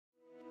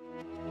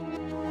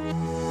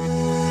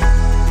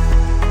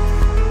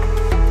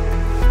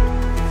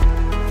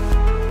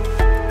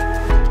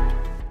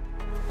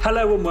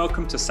Hello and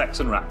welcome to Sex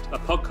Unwrapped, a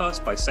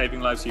podcast by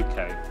Saving Lives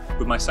UK,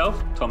 with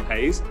myself, Tom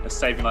Hayes, a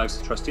Saving Lives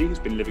trustee who's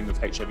been living with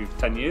HIV for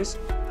 10 years,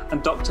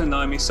 and Dr.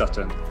 Naomi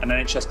Sutton, an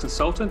NHS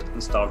consultant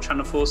and star of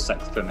Channel 4's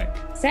Sex Clinic.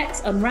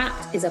 Sex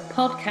Unwrapped is a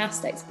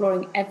podcast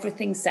exploring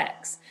everything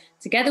sex.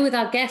 Together with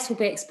our guests, we'll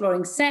be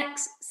exploring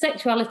sex,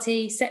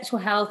 sexuality, sexual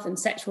health, and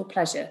sexual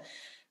pleasure.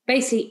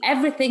 Basically,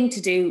 everything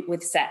to do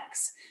with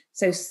sex.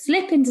 So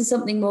slip into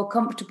something more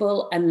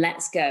comfortable and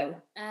let's go.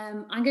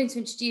 I'm going to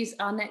introduce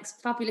our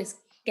next fabulous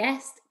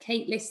guest,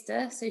 Kate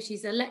Lister. So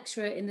she's a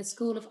lecturer in the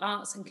School of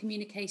Arts and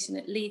Communication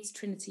at Leeds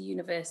Trinity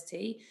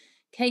University.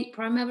 Kate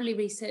primarily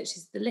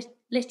researches the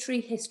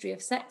literary history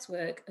of sex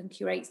work and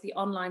curates the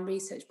online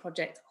research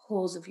project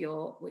Whores of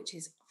Yore, which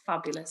is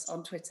fabulous,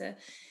 on Twitter.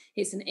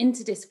 It's an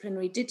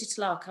interdisciplinary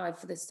digital archive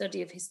for the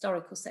study of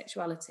historical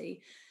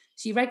sexuality.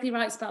 She regularly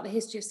writes about the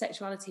history of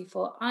sexuality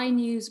for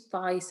iNews,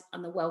 Vice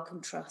and the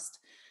Wellcome Trust.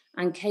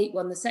 And Kate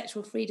won the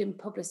Sexual Freedom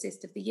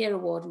Publicist of the Year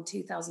Award in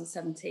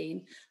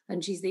 2017.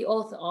 And she's the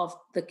author of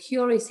The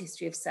Curious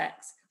History of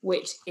Sex,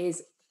 which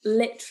is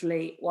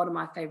literally one of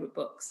my favourite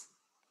books.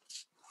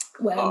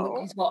 Which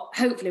is what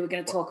hopefully we're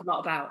going to talk a lot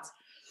about.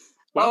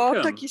 Welcome.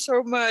 Oh, thank you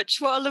so much.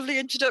 What a lovely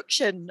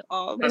introduction.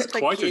 That's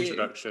quite an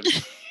introduction.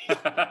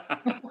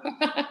 How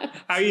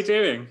are you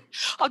doing?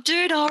 I'm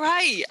doing all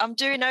right. I'm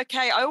doing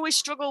okay. I always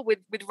struggle with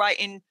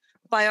writing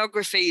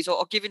biographies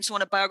or giving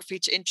someone a biography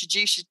to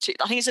introduce you to.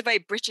 I think it's a very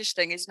British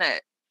thing, isn't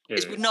it?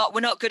 Is we're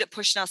not good at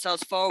pushing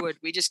ourselves forward.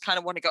 We just kind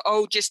of want to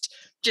go, just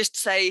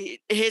say,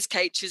 here's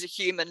Kate, she's a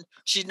human,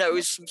 she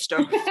knows some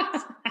stuff.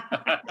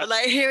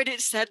 Like hearing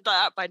it said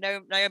that by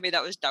Naomi,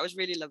 that was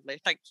really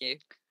lovely. Thank you.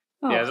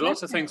 Yeah, there's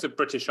lots of things that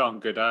British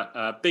aren't good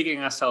at.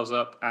 Bigging ourselves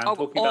up and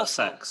talking about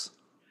sex.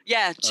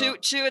 Yeah, two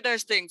of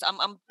those things.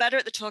 I'm better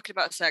at the talking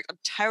about sex. I'm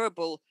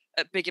terrible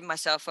at bigging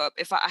myself up.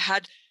 In fact, I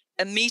had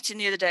a meeting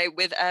the other day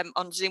with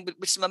on Zoom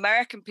with some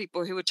American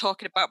people who were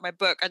talking about my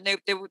book, and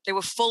they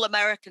were full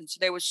Americans, so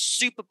they were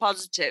super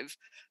positive,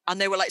 and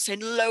they were like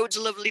saying loads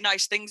of lovely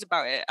nice things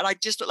about it, and I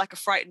just looked like a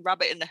frightened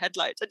rabbit in the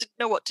headlights. I didn't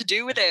know what to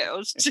do with it. I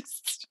was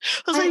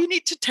like, you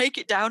need to take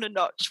it down a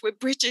notch. We're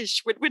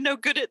British. We're no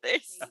good at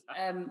this.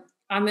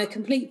 I'm a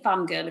complete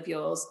fangirl of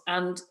yours,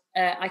 and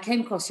I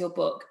came across your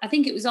book. I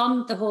think it was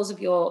on the Whores of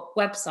Yore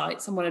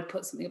website. Someone had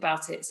put something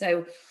about it,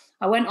 so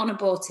I went on and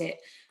bought it,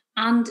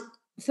 and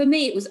for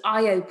me, it was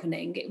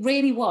eye-opening. It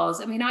really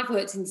was. I mean, I've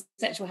worked in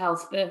sexual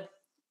health for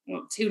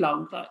not too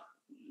long, like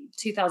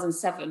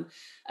 2007,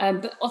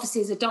 but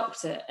obviously as a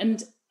doctor.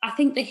 And I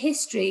think the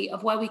history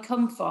of where we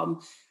come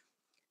from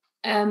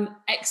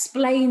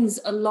explains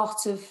a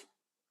lot of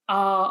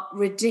our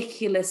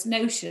ridiculous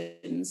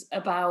notions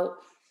about,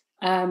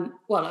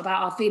 about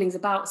our feelings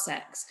about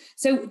sex.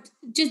 So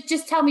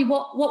just tell me,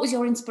 what was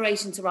your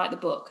inspiration to write the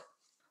book?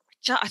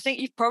 I think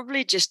you've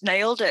probably just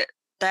nailed it.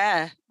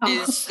 There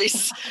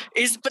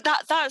is but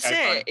that's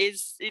okay,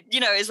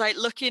 it's like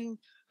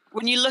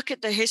when you look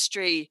at the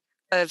history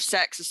of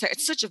sex,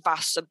 it's such a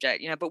vast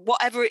subject, but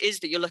whatever it is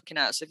that you're looking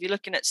at, so if you're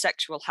looking at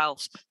sexual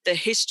health, the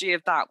history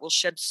of that will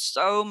shed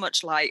so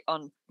much light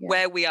on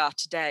where we are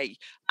today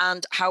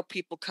and how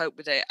people cope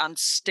with it, and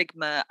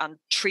stigma and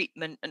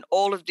treatment and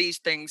all of these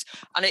things,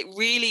 and it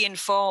really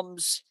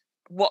informs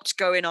what's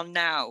going on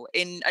now.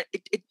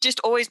 It just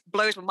always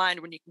blows my mind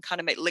when you can kind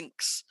of make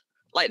links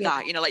like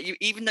that,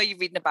 even though you're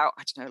reading about,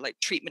 I don't know, like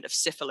treatment of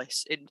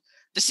syphilis in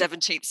the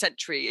 17th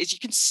century, is you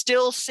can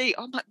still see,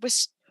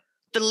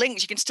 the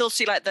links, you can still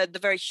see like the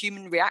very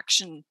human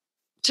reaction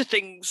to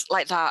things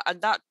like that.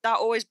 And that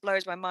always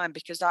blows my mind,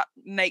 because that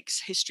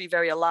makes history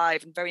very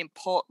alive and very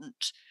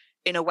important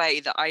in a way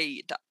that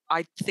I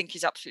think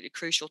is absolutely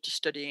crucial to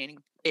studying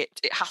it.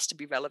 It has to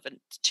be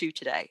relevant to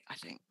today, I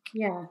think.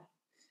 Yeah.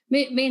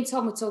 Me and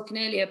Tom were talking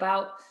earlier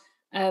about,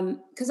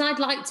 because I'd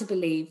like to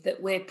believe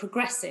that we're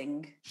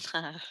progressing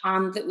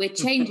and that we're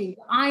changing.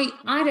 I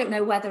don't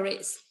know whether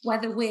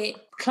we're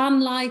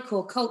clan-like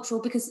or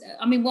cultural, because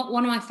I mean,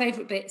 one of my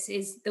favourite bits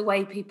is the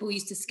way people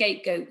used to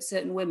scapegoat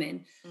certain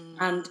women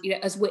and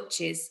as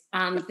witches,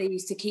 and they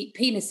used to keep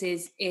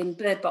penises in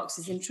bird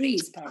boxes in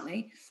trees,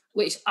 apparently,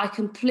 which I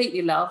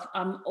completely love.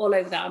 I'm all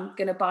over that. I'm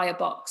going to buy a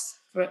box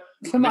for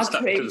my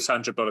tree. To the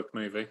Sandra Bullock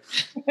movie.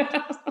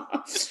 But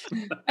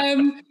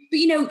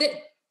that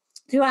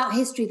throughout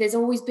history, there's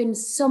always been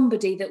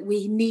somebody that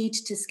we need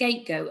to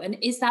scapegoat. And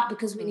is that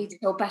because we need to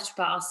feel better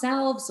about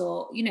ourselves,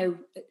 or,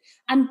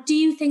 and do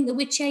you think that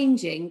we're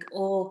changing,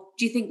 or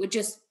do you think we're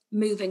just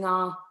moving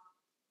our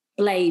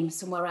blame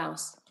somewhere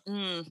else?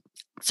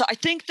 So I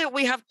think that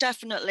we have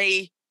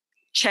definitely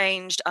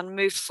changed and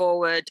moved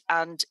forward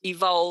and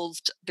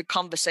evolved the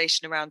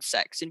conversation around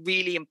sex in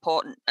really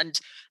important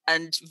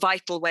and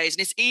vital ways.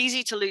 And it's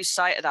easy to lose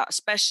sight of that,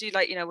 especially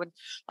when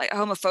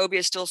homophobia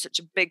is still such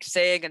a big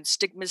thing and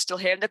stigma is still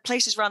here. And there are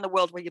places around the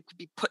world where you could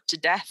be put to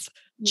death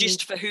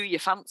just for who you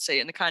fancy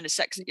and the kind of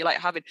sex that you like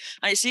having.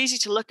 And it's easy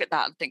to look at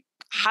that and think,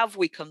 have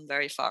we come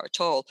very far at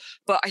all?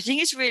 But I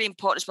think it's really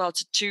important as well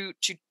to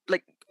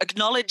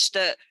acknowledge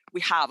that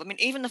we have. I mean,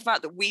 even the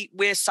fact that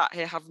we're sat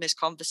here having this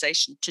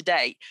conversation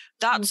today,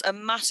 that's a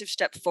massive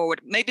step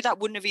forward. Maybe that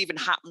wouldn't have even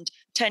happened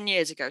 10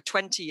 years ago,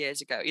 20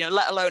 years ago,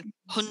 let alone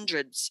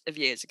hundreds of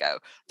years ago.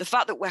 The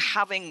fact that we're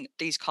having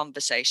these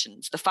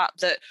conversations, the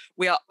fact that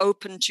we are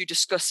open to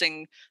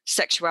discussing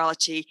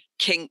sexuality,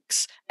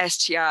 kinks,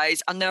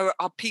 STIs, and there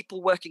are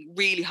people working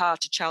really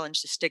hard to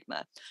challenge the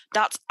stigma,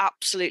 that's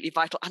absolutely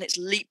vital. And it's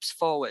leaps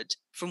forward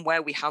from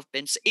where we have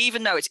been. So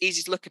even though it's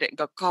easy to look at it and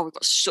go, God, we've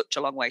got such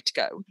a long way to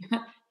go.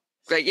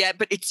 Great, yeah,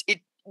 but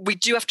we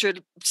do have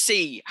to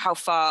see how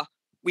far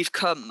we've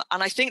come.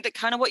 And I think that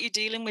kind of what you're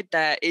dealing with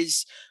there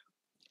is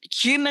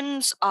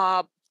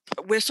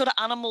we're sort of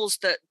animals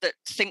that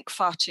think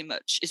far too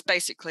much is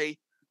basically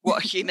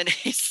what a human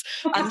is.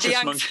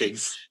 Anxious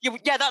monkeys.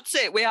 Yeah, that's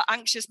it. We are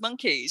anxious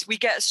monkeys. We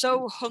get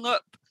so hung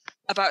up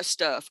about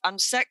stuff,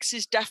 and sex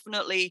is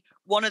definitely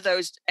one of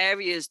those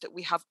areas that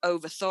we have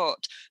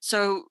overthought.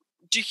 So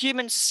do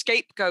humans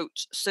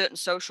scapegoat certain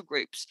social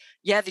groups?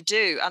 Yeah, they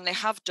do, and they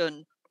have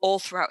done all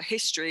throughout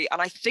history.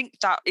 And I think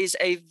that is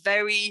a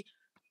very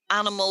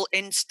animal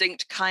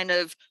instinct kind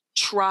of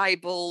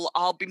tribal,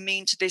 I'll be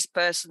mean to this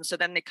person so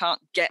then they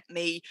can't get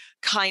me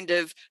kind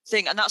of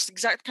thing. And that's the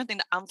exact kind of thing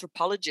that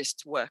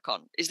anthropologists work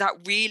on, is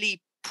that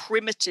really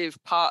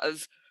primitive part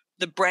of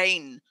the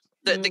brain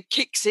that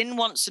kicks in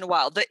once in a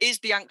while. That is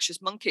the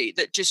anxious monkey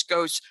that just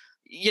goes,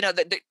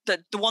 the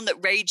one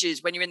that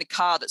rages when you're in the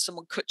car that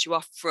someone cut you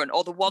off front,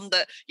 or the one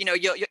that,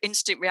 your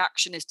instant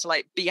reaction is to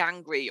like be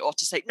angry or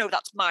to say, no,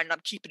 that's mine and I'm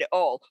keeping it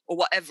all, or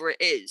whatever it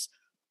is.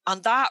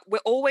 And that we're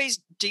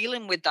always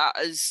dealing with that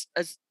as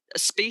a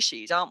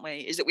species, aren't we?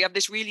 Is that we have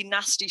this really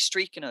nasty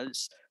streak in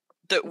us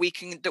that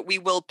we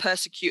will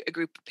persecute a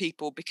group of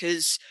people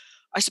because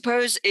I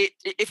suppose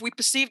if we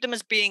perceive them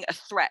as being a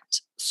threat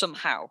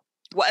somehow,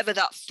 whatever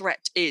that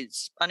threat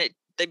is, and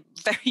they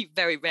very,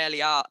 very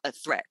rarely are a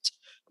threat.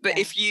 But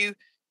if you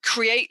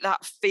create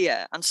that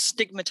fear and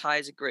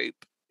stigmatize a group,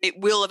 it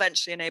will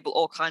eventually enable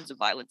all kinds of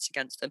violence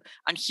against them.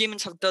 And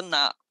humans have done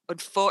that,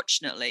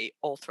 unfortunately,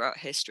 all throughout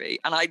history.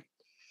 And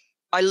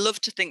I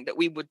love to think that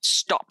we would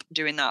stop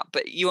doing that,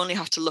 but you only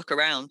have to look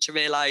around to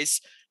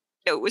realize,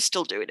 we're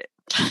still doing it.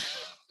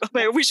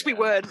 I wish we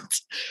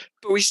weren't,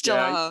 but we still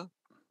are.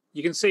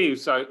 You can see,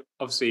 so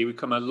obviously we've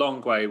come a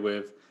long way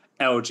with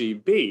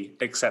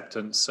LGB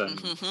acceptance and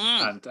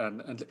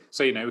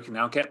so we can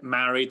now get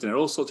married and there are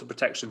all sorts of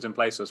protections in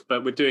place for us,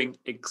 but we're doing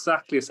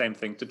exactly the same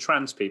thing to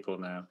trans people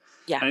now.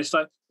 And it's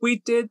like, we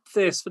did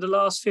this for the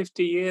last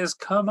 50 years,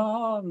 come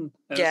on.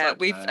 And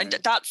and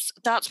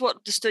that's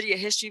what the study of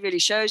history really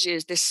shows you,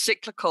 is this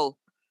cyclical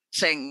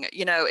thing,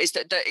 is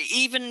that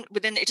even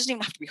within, it doesn't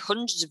even have to be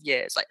hundreds of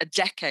years, like a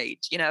decade,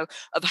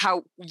 of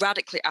how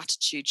radically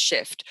attitudes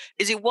shift.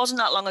 It wasn't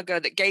that long ago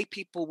that gay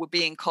people were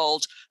being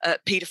called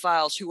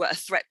pedophiles who were a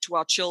threat to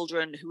our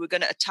children, who were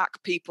going to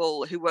attack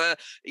people, who were,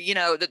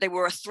 that they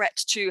were a threat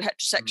to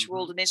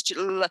heterosexual and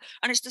institutional.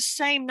 And it's the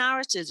same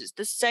narratives, it's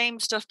the same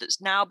stuff that's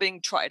now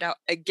being trotted out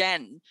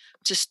again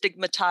to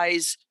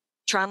stigmatize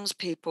trans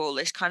people,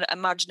 this kind of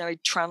imaginary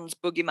trans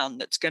boogeyman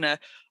that's going to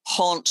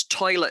haunt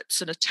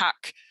toilets and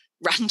attack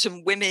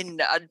random women,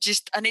 and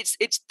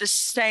it's the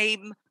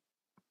same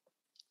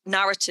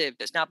narrative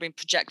that's now being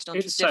projected onto.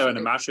 It's so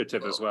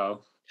unimaginative as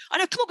well. I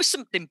know, come up with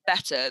something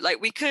better.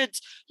 Like we could,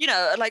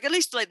 like at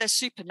least like they're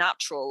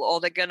supernatural, or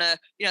they're gonna,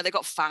 they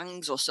got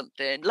fangs or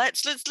something.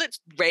 Let's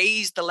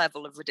raise the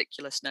level of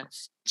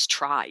ridiculousness. Let's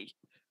try.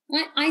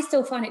 I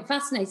still find it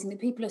fascinating that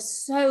people are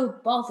so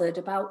bothered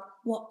about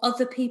what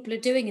other people are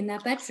doing in their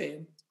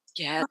bedroom.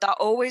 Yeah, that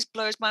always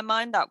blows my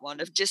mind, that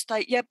one of just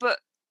like, but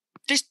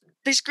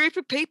this group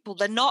of people,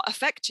 they're not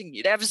affecting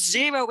you. They have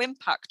zero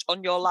impact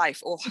on your life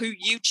or who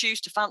you choose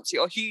to fancy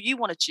or who you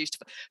want to choose to.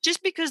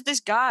 Just because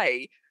this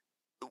guy,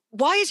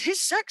 why is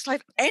his sex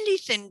life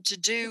anything to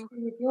do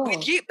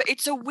with you? But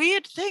it's a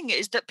weird thing,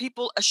 is that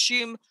people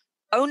assume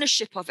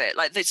ownership of it.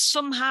 Like they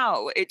think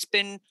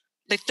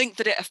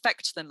that it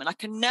affects them. And I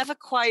can never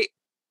quite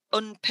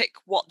unpick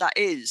what that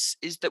is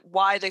that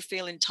why they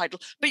feel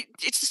entitled. But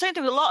it's the same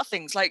thing with a lot of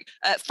things, like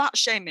fat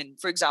shaming,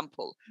 for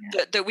example,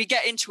 that we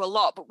get into a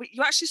lot, but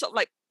you actually sort of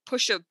like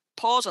push a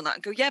pause on that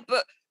and go,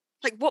 but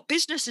like, what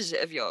business is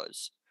it of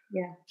yours?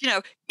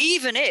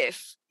 Even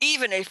if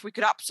we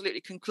could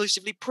absolutely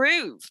conclusively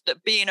prove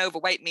that being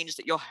overweight means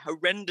that you're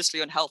horrendously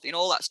unhealthy and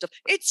all that stuff,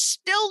 it's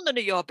still none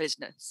of your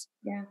business.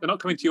 They're not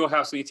coming to your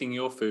house and eating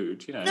your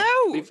food, No,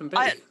 leave them be.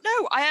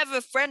 I have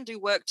a friend who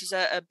worked as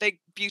a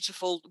big,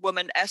 beautiful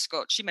woman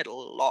escort. She made a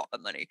lot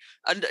of money,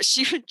 and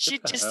she'd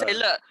just say,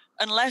 "Look,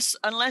 unless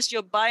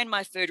you're buying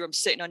my food or I'm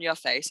sitting on your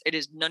face, it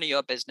is none of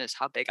your business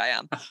how big I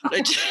am."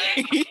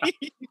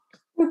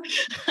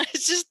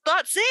 It's just,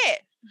 that's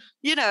it.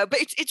 But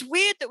it's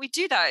weird that we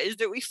do that, is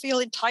that we feel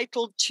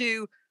entitled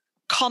to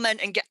comment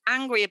and get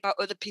angry about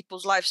other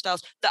people's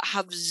lifestyles that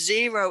have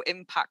zero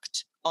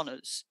impact on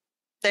us.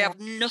 They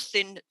have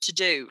nothing to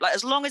do. Like,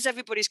 as long as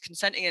everybody's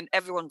consenting and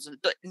everyone's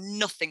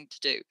nothing to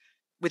do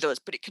with us,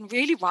 but it can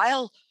really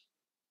rile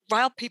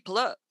people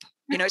up.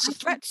 It's a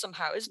threat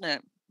somehow, isn't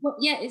it? Well,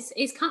 yeah,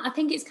 it's kind. I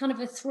think it's kind of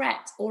a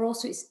threat, or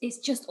also it's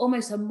just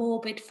almost a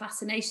morbid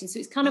fascination. So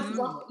it's kind of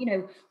what,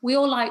 we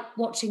all like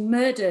watching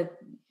murder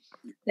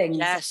things.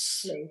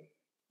 Yes. Actually.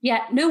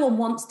 Yeah, no one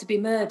wants to be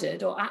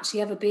murdered or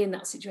actually ever be in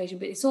that situation,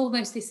 but it's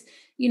almost this,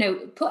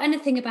 put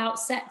anything about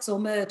sex or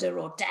murder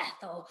or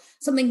death or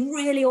something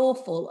really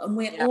awful, and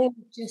we're all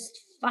just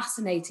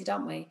fascinated,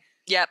 aren't we?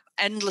 Yep,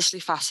 endlessly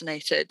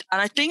fascinated.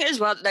 And I think as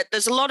well that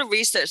there's a lot of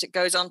research that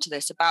goes on to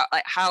this about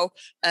like how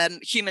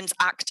humans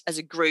act as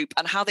a group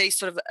and how they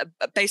sort of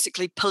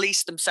basically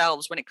police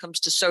themselves when it comes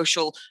to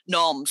social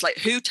norms, like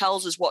who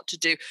tells us what to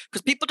do.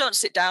 Because people don't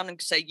sit down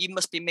and say, you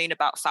must be mean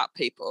about fat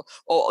people,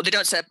 or they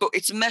don't say, but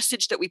it's a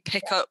message that we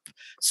pick up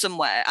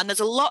somewhere. And there's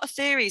a lot of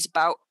theories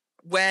about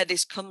where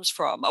this comes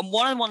from. And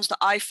one of the ones that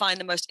I find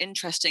the most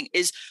interesting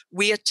is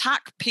we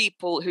attack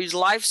people whose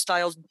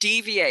lifestyles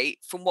deviate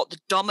from what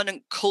the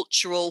dominant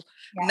cultural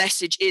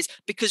message is,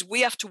 because we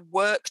have to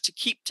work to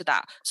keep to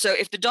that. So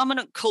if the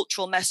dominant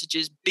cultural message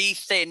is be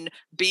thin,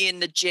 be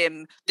in the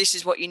gym, this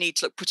is what you need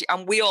to look pretty,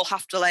 and we all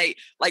have to like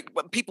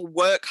when people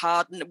work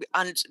hard, and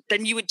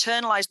then you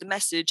internalize the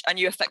message and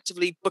you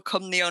effectively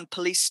become the own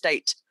police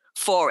state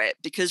for it,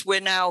 because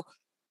we're now,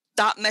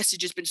 that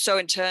message has been so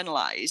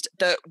internalized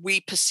that we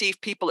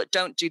perceive people that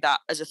don't do that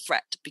as a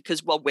threat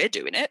because, well, we're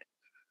doing it.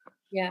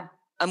 Yeah.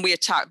 And we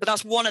attack. But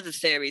that's one of the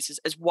theories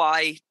as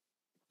why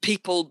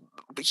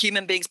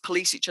human beings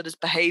police each other's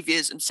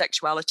behaviors and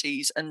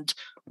sexualities and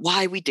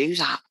why we do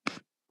that.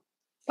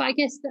 But I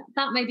guess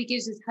that maybe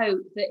gives us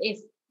hope that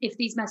if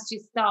these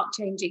messages start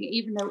changing,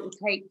 even though it will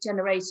take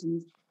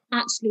generations,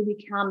 actually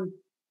we can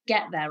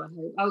get there, I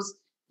hope. I was,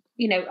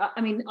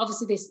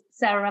 obviously this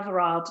Sarah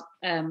Everard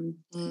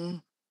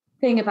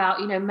thing about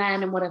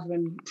men and whatever,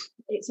 and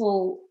it's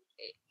all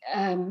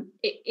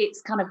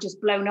it's kind of just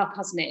blown up,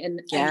 hasn't it? And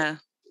it's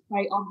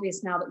very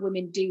obvious now that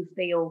women do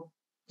feel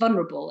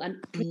vulnerable,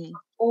 and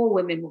all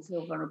women will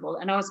feel vulnerable.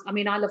 And I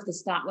love the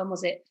stat. When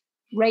was it?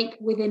 Rape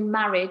within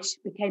marriage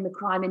became a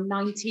crime in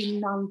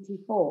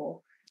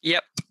 1994.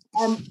 Yep.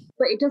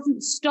 But it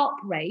doesn't stop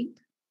rape.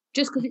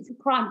 Just because it's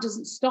a crime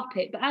doesn't stop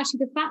it. But actually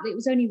the fact that it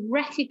was only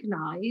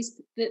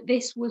recognised that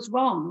this was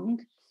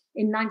wrong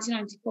in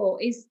 1994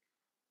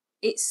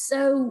 it's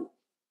so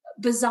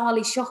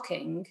bizarrely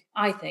shocking,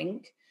 I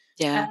think.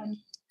 Yeah.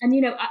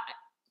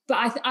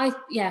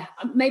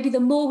 Maybe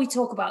the more we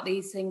talk about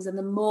these things and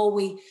the more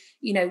we,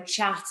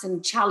 chat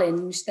and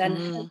challenge, then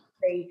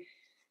hopefully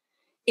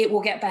it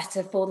will get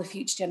better for the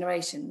future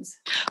generations.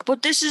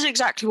 But this is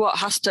exactly what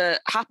has to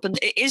happen.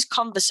 It is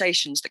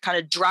conversations that kind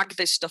of drag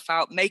this stuff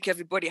out, make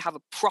everybody have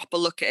a proper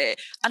look at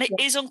it. And it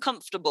is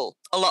uncomfortable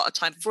a lot of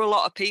time for a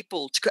lot of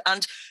people.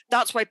 And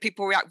that's why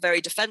people react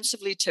very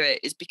defensively to it,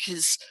 is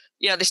because,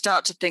 they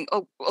start to think,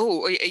 oh,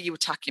 are you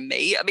attacking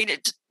me? I mean,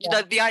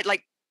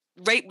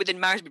 rape within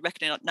marriage being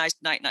recognised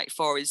in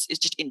 1994 is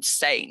just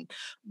insane.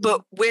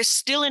 But we're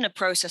still in a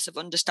process of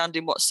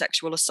understanding what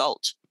sexual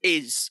assault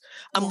is.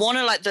 And one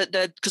of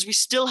because we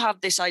still have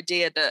this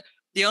idea that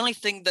the only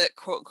thing that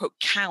quote unquote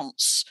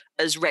counts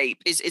as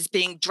rape is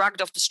being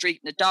dragged off the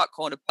street in a dark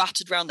corner,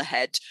 battered around the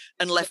head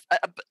and left.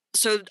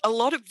 So a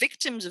lot of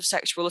victims of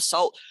sexual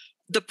assault,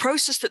 the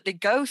process that they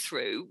go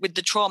through with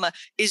the trauma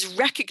is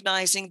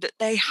recognizing that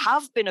they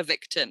have been a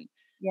victim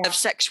of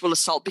sexual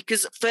assault,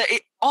 because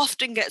it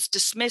often gets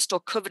dismissed or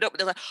covered up.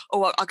 They're like,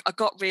 oh, I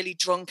got really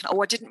drunk, and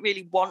I didn't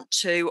really want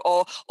to,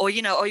 or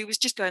he was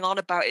just going on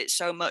about it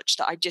so much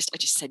that I just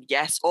said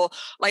yes,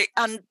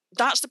 and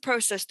that's the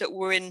process that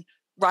we're in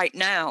right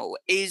now,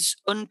 is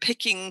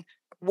unpicking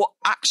what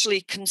actually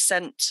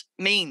consent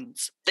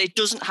means. It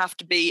doesn't have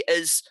to be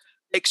as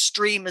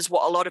extreme as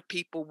what a lot of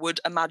people would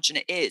imagine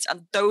it is,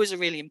 and those are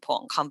really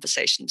important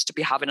conversations to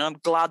be having, and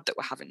I'm glad that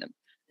we're having them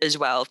as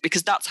well,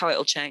 because that's how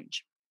it'll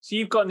change. So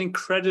you've got an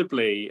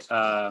incredibly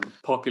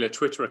popular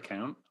Twitter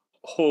account,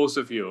 Whores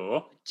of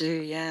Yore. I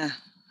do, yeah.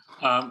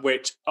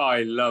 Which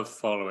I love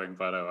following,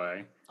 by the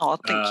way. Oh,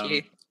 thank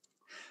you.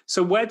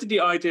 So where did the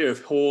idea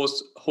of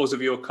Whores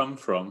of Yore come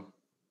from?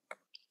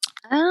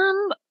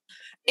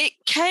 It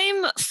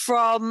came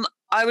from,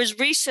 I was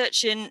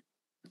researching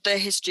the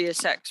history of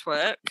sex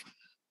work.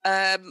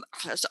 I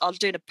was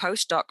doing a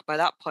postdoc by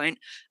that point,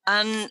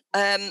 and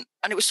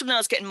it was something I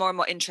was getting more and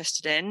more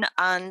interested in.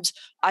 And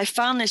I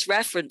found this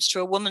reference to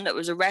a woman that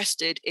was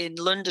arrested in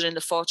London in the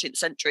 14th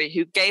century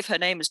who gave her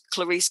name as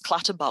Clarice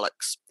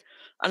Clatterbollocks.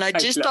 And I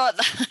just thought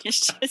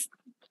that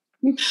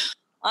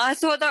I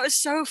thought that was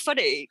so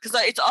funny, because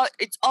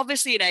it's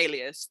obviously an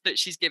alias that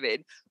she's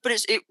giving, but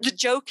the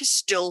joke is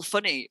still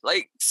funny.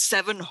 Like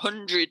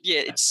 700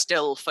 years, it's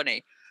still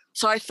funny.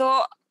 So I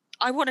thought,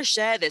 I want to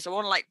share this. I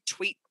want to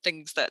tweet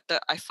things that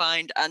I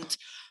find, and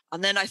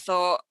then I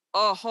thought,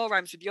 oh, whore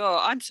rhymes with yore.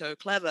 I'm so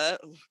clever,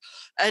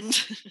 and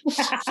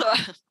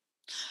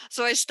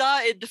so I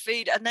started the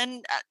feed, and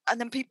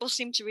then people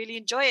seem to really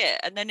enjoy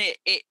it, and then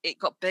it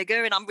got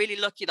bigger, and I'm really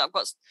lucky that I've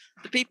got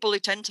the people who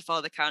tend to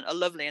follow the account are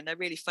lovely, and they're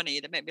really funny.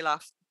 They make me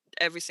laugh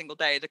every single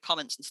day. The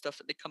comments and stuff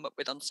that they come up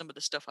with on some of the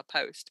stuff I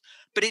post,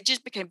 but it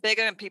just became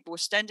bigger, and people were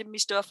sending me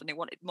stuff, and they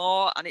wanted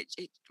more, and it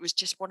was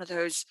just one of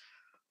those.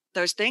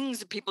 those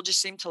things, and people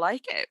just seem to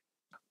like it.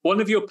 One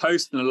of your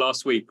posts in the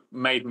last week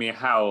made me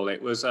howl.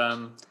 It was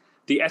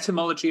the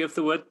etymology of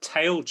the word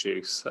tail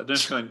juice. I don't know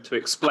if you're going to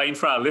explain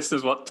for our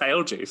listeners what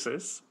tail juice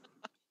is.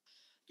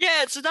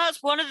 Yeah, so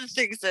that's one of the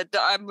things that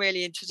I'm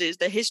really interested in, is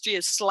the history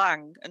of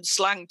slang and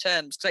slang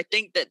terms, because I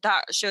think that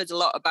shows a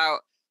lot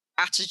about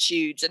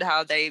attitudes and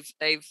how they've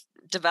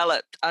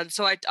developed. And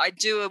so I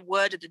do a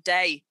word of the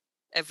day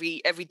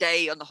every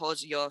day on the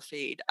Whores of Yore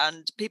feed,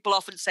 and people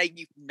often say,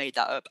 "You've made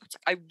that up."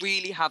 I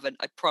really haven't,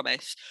 I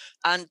promise.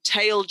 And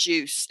tail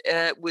juice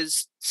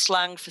was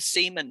slang for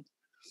semen,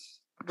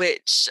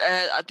 which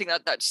I think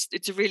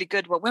it's a really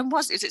good one. When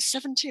was it? Is it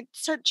 17th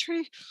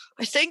century?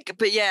 I think.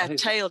 But yeah,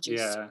 tail juice.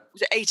 Yeah.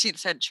 Was it 18th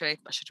century?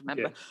 I should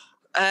remember.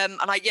 Yeah.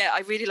 And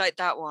I really like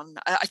that one.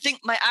 I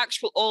think my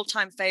actual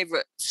all-time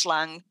favourite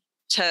slang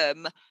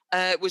term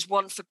was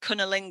one for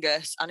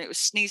cunnilingus, and it was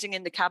sneezing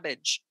in the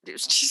cabbage. It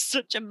was just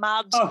such a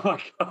mad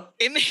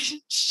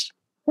image.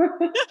 Now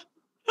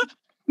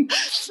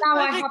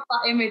I have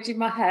that image in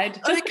my head.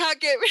 And I can't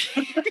get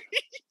rid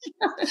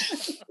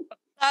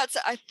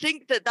I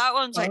think that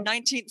one's like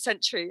 19th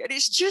century, and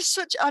it's just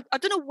such, I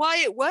don't know why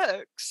it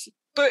works,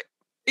 but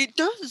it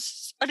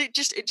does, and it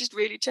just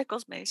really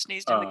tickles me.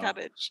 Sneezed in the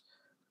cabbage.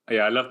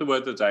 Yeah, I love the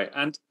word of the day.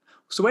 And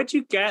so where do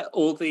you get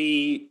all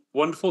the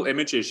wonderful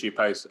images you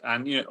post?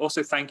 And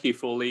also thank you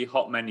for all the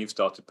hot men you've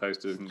started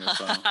posting as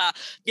well.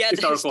 Yeah,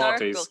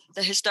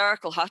 the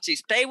historical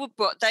hotties.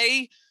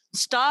 They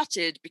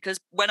started because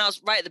when I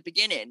was right at the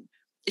beginning,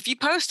 if you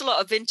post a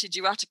lot of vintage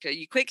erotica,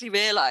 you quickly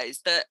realise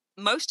that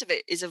most of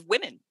it is of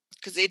women,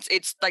 because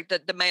it's like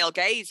the male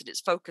gaze, and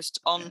it's focused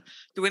on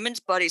the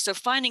women's body. So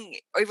finding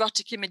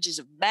erotic images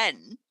of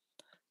men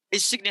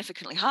is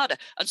significantly harder.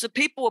 And so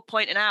people were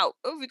pointing out,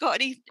 "Oh, we got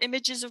any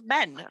images of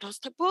men?" And I was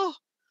like,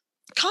 well,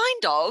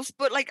 kind of,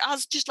 but like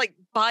as just like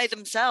by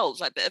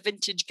themselves, like a bit of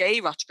vintage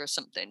gay erotica or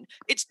something.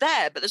 It's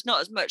there, but there's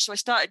not as much. So I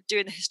started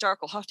doing the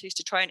historical hotties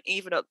to try and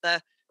even up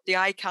the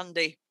eye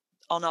candy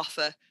on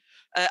offer.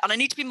 And I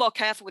need to be more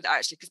careful with it,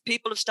 actually, because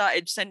people have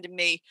started sending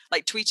me,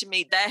 like tweeting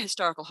me their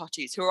historical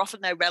hotties, who are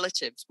often their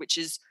relatives, which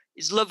is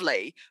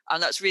lovely,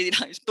 and that's really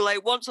nice. But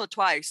like once or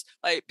twice,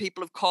 like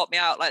people have caught me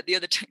out. Like the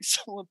other day,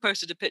 someone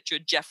posted a picture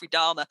of Jeffrey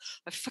Dahmer.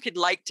 I fucking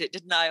liked it,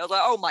 didn't I? I was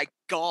like, oh my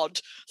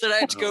God. So I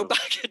had to go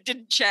back and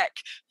didn't check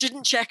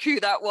who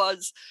that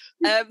was.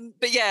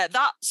 But yeah,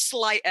 that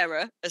slight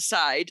error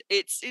aside,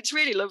 it's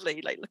really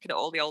lovely. Like looking at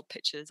all the old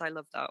pictures, I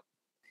love that.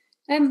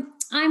 I'm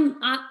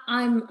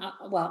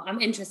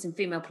interested in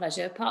female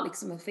pleasure, partly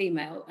because I'm a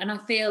female, and I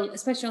feel,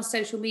 especially on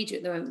social media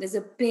at the moment, there's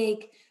a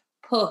big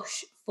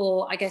push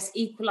for, I guess,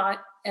 equaling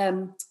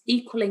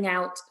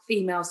out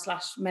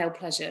female/male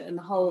pleasure, and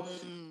the whole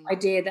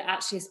idea that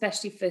actually,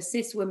 especially for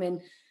cis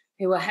women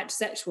who are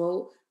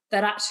heterosexual,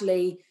 that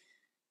actually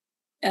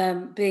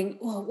being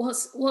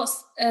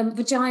what's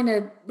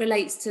vagina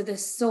relates to the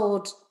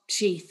sword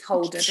sheath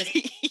holder.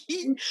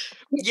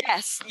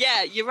 Yes,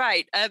 yeah, you're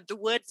right. The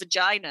word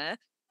vagina,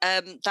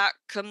 that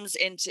comes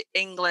into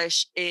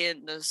English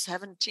in the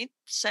 17th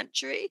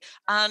century,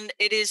 and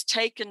it is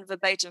taken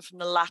verbatim from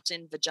the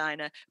Latin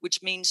vagina,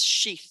 which means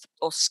sheath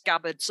or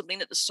scabbard, something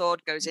that the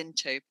sword goes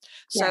into.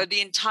 So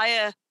the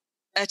entire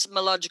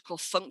etymological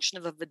function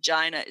of a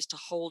vagina is to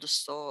hold a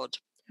sword.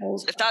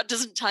 So if that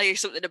doesn't tell you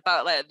something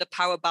about like the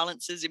power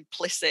balances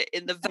implicit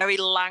in the very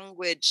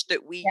language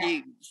that we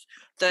use,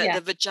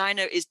 the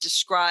vagina is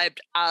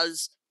described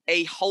as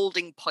a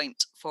holding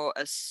point for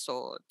a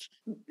sword.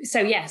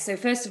 So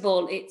first of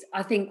all,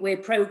 I think we're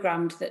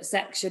programmed that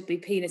sex should be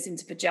penis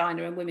into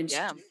vagina, and women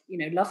should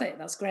love it.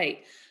 That's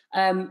great.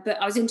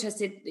 But I was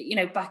interested,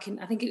 back in,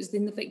 I think it was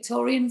in the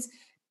Victorians,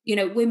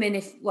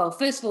 women,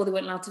 first of all, they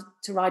weren't allowed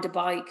to ride a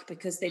bike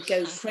because they'd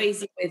go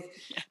crazy with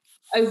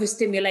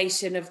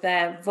overstimulation of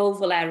their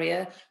vulval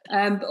area,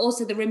 but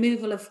also the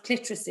removal of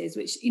clitorises,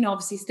 which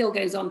obviously still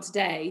goes on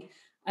today,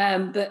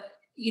 but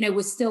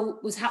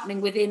was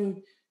happening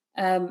within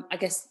I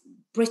guess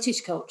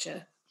British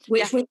culture,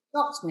 which really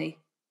shocked me.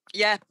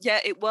 Yeah,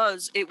 it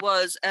was.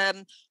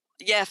 FGM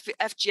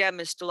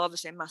is still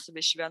obviously a massive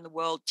issue around the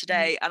world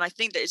today, and I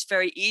think that it's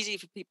very easy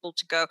for people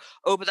to go,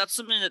 oh, but that's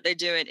something that they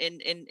do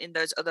in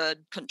those other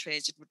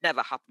countries. It would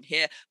never happen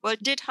here. Well,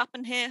 it did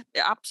happen here.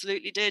 It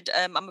absolutely did.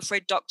 I'm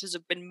afraid doctors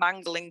have been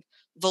mangling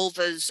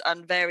vulvas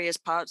and various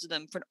parts of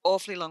them for an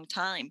awfully long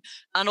time.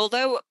 And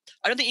although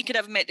I don't think you could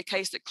ever make the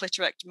case that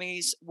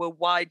clitorectomies were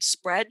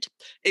widespread,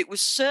 it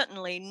was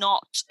certainly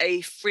not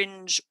a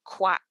fringe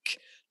quack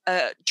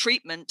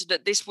treatment.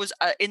 That this was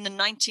in the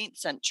 19th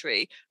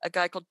century, a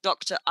guy called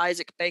Dr.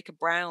 Isaac Baker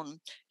Brown.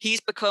 He's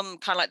become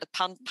kind of like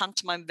the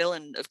pantomime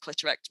villain of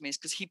clitorectomies,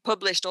 because he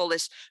published all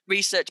this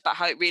research about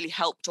how it really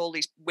helped all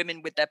these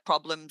women with their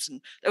problems.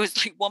 And there was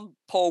like one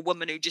poor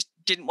woman who just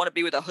didn't want to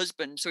be with her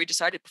husband, so he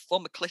decided to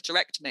perform a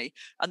clitorectomy,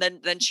 and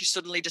then she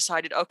suddenly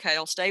decided, okay,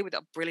 I'll stay with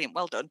it. Brilliant,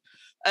 well done.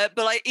 But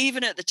like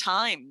even at the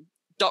time,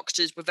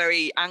 doctors were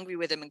very angry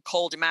with him and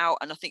called him out,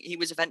 and I think he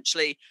was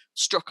eventually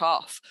struck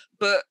off.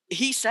 But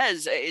he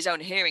says at his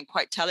own hearing,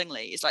 quite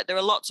tellingly, it's like, there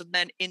are lots of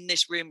men in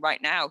this room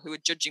right now who are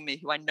judging me,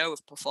 who I know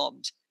have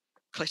performed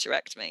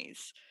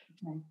clitorectomies.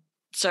 Okay.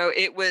 So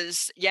it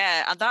was,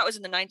 and that was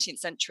in the 19th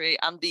century,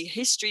 and the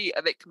history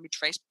of it can be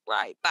traced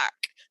right back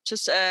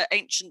to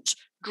ancient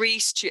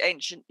Greece, to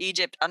ancient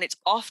Egypt, and it's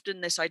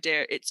often this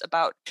idea, it's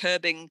about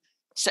curbing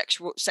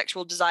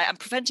sexual desire and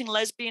preventing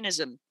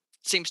lesbianism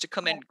seems to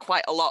come in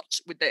quite a lot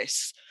with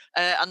this.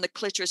 And the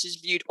clitoris is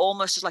viewed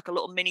almost as like a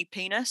little mini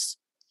penis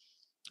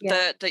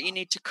that you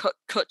need to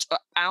cut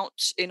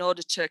out in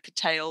order to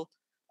curtail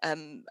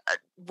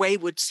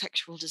wayward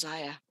sexual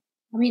desire.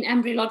 I mean,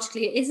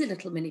 embryologically, it is a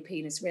little mini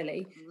penis,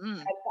 really.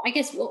 I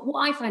guess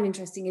what I find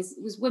interesting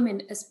was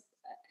women,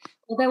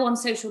 although on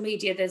social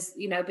media there's,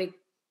 a big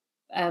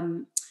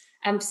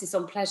emphasis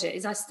on pleasure,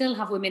 is I still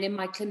have women in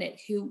my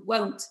clinic who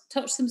won't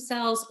touch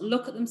themselves,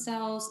 look at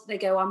themselves. They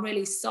go, I'm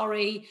really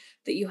sorry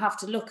that you have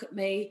to look at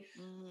me.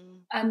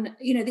 And,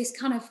 this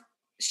kind of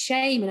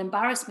shame and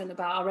embarrassment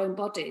about our own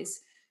bodies,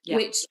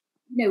 which,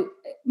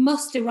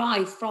 must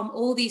derive from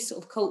all these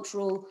sort of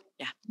cultural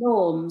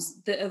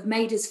norms that have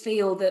made us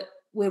feel that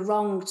we're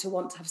wrong to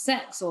want to have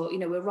sex, or,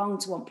 we're wrong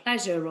to want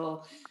pleasure,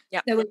 or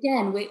so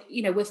again,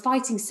 we're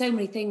fighting so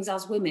many things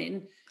as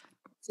women.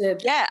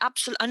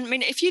 Absolutely. I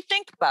mean, if you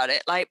think about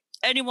it, like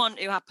anyone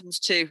who happens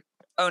to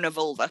own a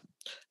vulva,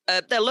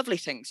 they're lovely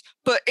things.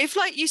 But if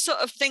like you sort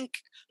of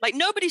think, like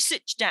nobody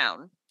sits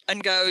down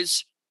and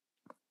goes,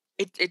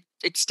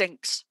 it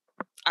stinks.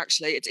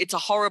 Actually, it's a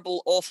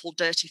horrible, awful,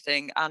 dirty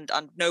thing, and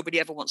nobody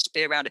ever wants to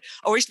be around it.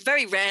 Or it's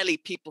very rarely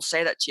people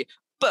say that to you.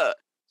 But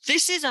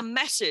this is a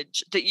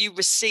message that you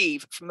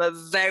receive from a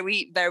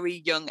very,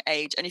 very young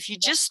age. And if you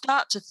just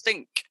start to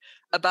think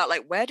about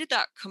like, where did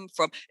that come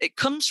from? It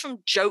comes from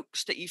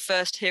jokes that you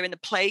first hear in the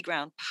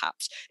playground,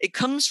 perhaps. It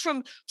comes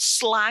from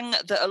slang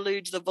that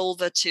alludes the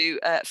vulva to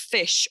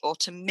fish or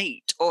to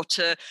meat or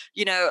to,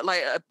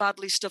 like a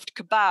badly stuffed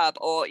kebab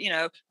or,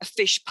 a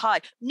fish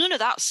pie. None of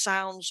that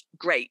sounds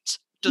great,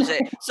 does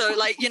it? So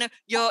like,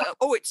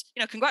 it's,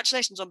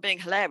 congratulations on being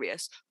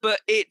hilarious. But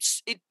it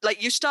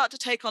like you start to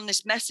take on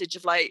this message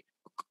of like,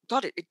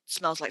 God, it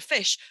smells like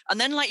fish.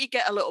 And then like you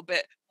get a little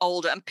bit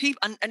older and people,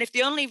 and if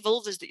the only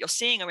vulvas that you're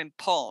seeing are in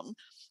porn,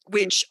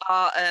 which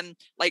are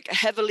like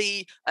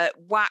heavily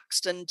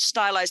waxed and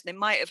stylized, and they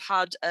might have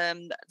had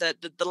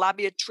the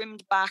labia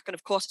trimmed back, and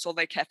of course it's all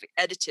very carefully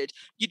edited,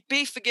 you'd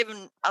be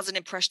forgiven as an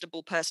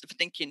impressionable person for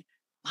thinking,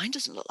 mine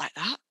doesn't look like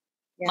that.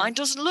 Mine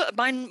doesn't look,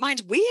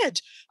 mine's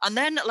weird. And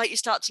then like you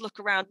start to look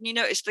around and you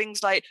notice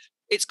things like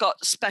it's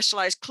got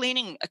specialized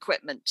cleaning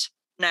equipment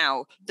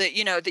now that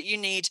that you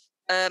need.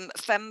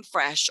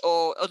 FemFresh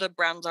or other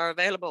brands are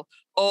available,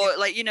 or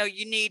like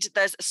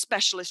there's a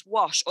specialist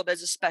wash, or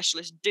there's a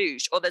specialist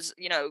douche, or there's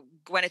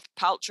Gwyneth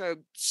Paltrow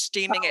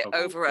steaming it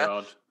over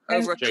a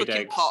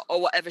cooking pot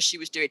or whatever she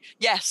was doing.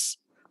 Yes,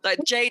 like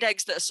jade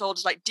eggs that are sold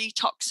as like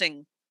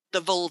detoxing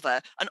the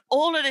vulva, and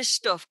all of this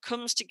stuff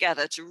comes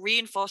together to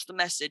reinforce the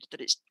message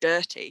that it's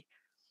dirty,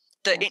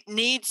 that it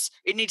needs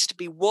to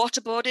be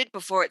waterboarded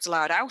before it's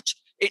allowed out.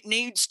 It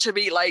needs to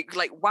be like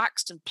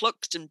waxed and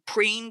plucked and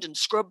preened and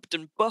scrubbed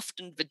and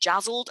buffed and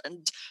vajazzled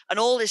and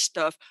all this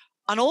stuff.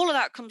 And all of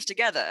that comes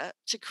together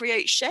to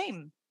create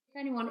shame. If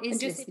anyone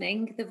is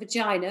listening, the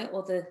vagina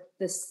or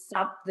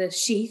the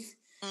sheath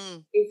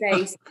is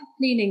a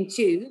cleaning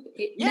tube.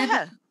 It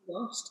never gets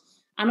washed.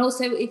 And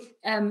also, if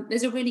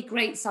there's a really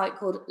great site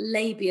called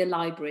Labia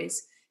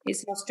Libraries.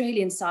 It's an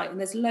Australian site, and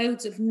there's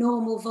loads of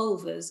normal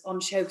vulvas on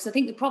show. Because I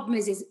think the problem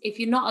is if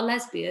you're not a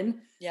lesbian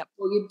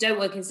or you don't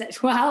work in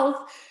sexual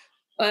health,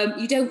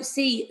 you don't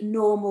see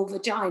normal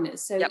vaginas.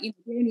 So the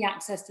only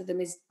access to them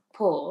is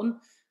porn,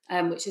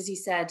 which, as you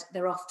said,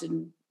 they're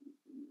often,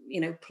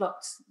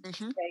 plucked,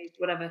 shaved,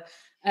 whatever.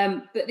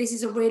 But this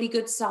is a really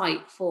good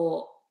site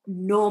for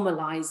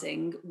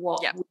normalising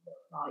what we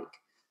look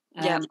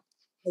like.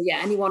 So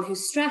anyone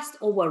who's stressed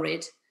or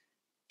worried,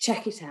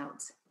 check it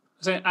out.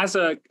 So as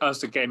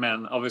a gay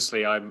man,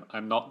 obviously I'm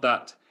not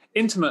that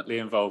intimately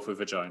involved with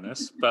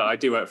vaginas, but I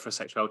do work for a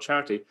sexual health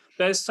charity.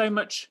 There's so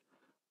much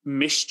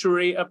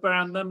mystery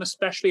around them,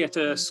 especially at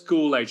a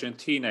school age and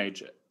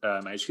teenage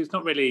age. It's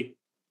not really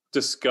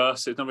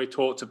discussed, it's not really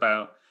talked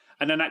about.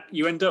 And then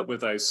you end up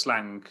with those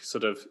slang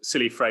sort of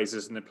silly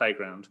phrases in the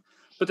playground.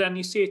 But then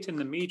you see it in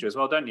the media as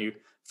well, don't you?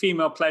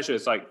 Female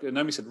pleasures, like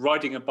Naomi said,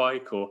 riding a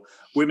bike, or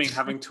women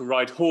having to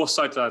ride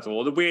horse-sided saddle,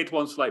 or the weird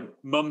ones like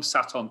mum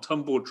sat on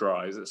tumble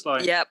dries. It's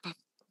like,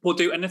 we'll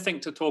do anything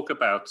to talk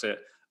about it,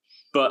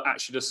 but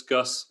actually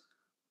discuss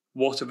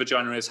what a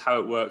vagina is, how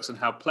it works, and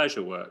how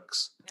pleasure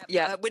works.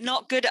 We're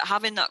not good at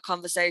having that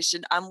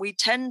conversation, and we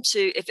tend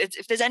to,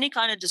 if there's any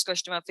kind of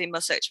discussion about female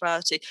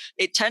sexuality,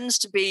 it tends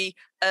to be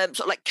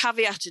sort of like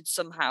caveated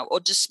somehow or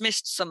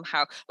dismissed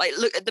somehow. Like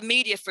look at the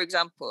media, for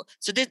example.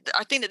 So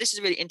I think that this is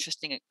a really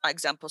interesting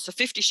example. So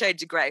 50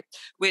 Shades of Grey,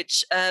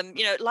 which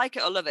like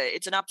it or love it,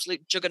 it's an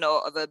absolute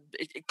juggernaut of a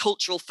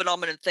cultural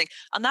phenomenon thing,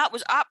 and that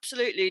was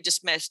absolutely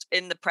dismissed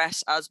in the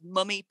press as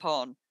mummy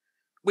porn,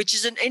 which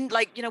is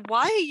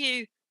why are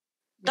you?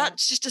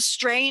 That's just a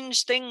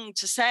strange thing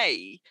to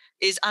say,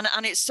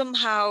 and it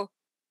somehow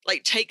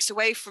like takes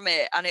away from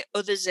it, and it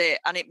others it,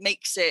 and it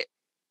makes it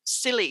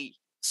silly.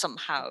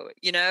 somehow,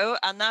 you know,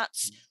 and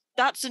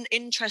that's an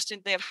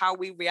interesting thing of how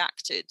we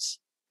reacted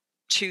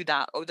to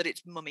that, or that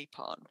it's mummy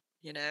porn,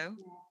 you know.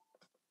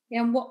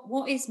 Yeah, and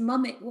what is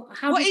mummy?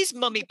 What is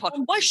mummy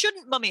porn? Why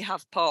shouldn't mummy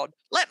have porn?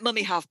 Let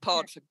mummy have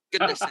porn, for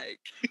goodness sake.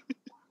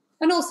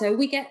 And also,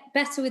 we get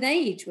better with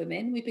age,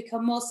 women. We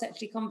become more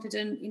sexually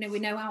confident. You know, we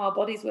know how our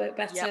bodies work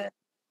better. Yep.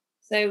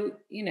 So,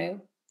 you know,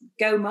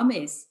 go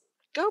mummies.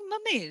 Go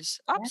mummies,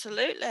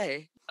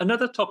 absolutely.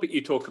 Another topic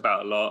you talk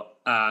about a lot,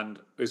 and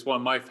is one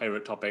of my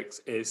favourite topics,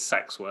 is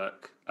sex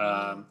work.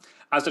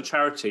 As a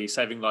charity,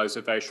 Saving Lives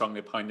are very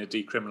strongly behind the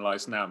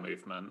Decriminalise Now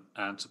movement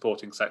and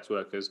supporting sex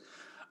workers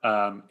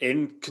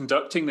in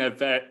conducting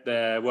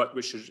their work,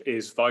 which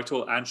is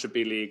vital and should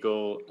be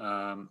legal,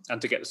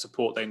 and to get the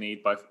support they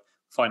need by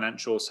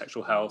financial,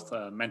 sexual health,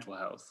 mental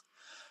health.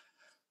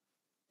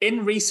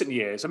 In recent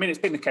years, I mean, it's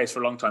been the case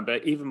for a long time,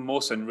 but even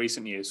more so in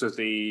recent years, with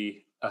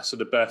the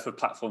sort of birth of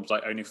platforms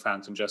like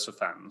OnlyFans and Just for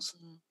Fans,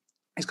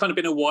 it's kind of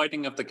been a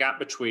widening of the gap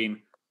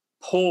between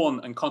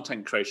porn and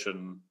content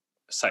creation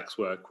sex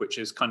work, which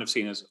is kind of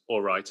seen as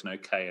all right and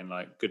okay and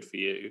like good for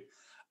you,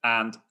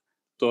 and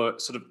the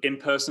sort of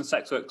in-person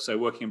sex work, so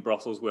working in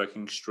brothels,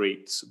 working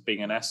streets,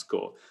 being an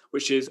escort,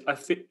 which is,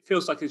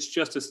 feels like it's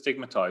just as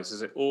stigmatized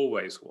as it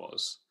always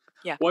was.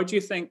 Yeah. Why do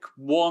you think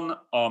one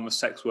arm of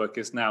sex work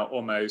is now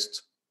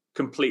almost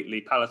completely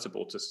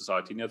palatable to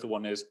society and the other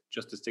one is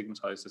just as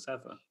stigmatized as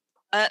ever?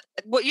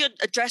 What you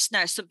address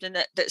now is something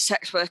that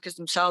sex workers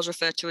themselves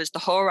refer to as the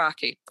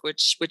whorearchy,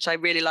 which I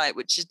really like,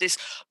 which is this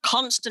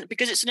constant,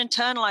 because it's an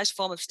internalized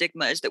form of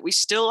stigma, is that we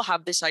still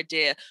have this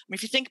idea. I mean,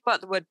 if you think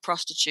about the word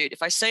prostitute,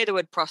 if I say the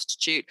word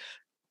prostitute,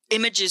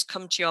 images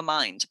come to your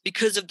mind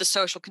because of the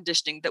social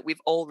conditioning that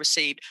we've all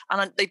received.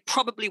 And they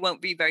probably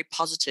won't be very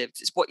positive.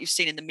 It's what you've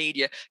seen in the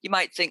media. You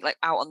might think like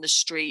out on the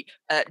street,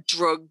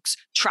 drugs,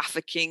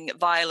 trafficking,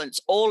 violence,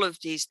 all of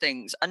these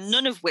things, and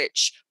none of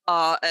which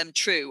are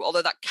true,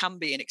 although that can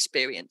be an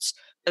experience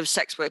of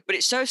sex work. But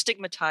it's so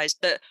stigmatized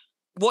that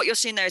what you're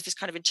seeing there is this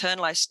kind of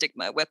internalized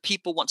stigma where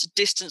people want to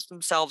distance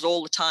themselves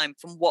all the time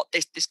from what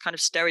this kind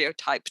of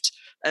stereotyped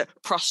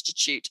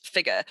prostitute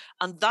figure.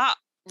 And that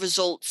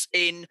results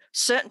in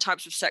certain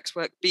types of sex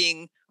work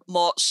being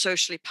more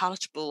socially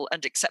palatable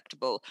and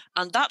acceptable.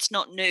 And that's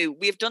not new.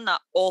 We've done that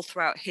all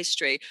throughout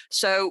history.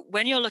 So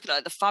when you're looking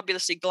at the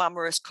fabulously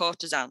glamorous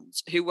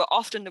courtesans who were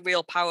often the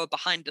real power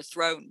behind the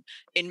throne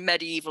in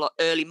medieval or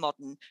early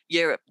modern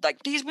Europe,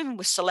 like these women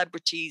were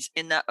celebrities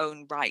in their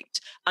own right.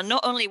 And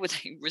not only were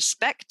they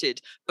respected,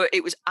 but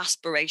it was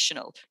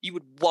aspirational. You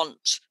would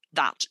want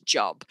that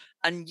job.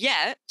 And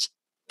yet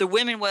the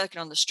women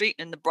working on the street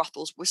and in the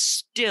brothels were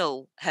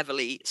still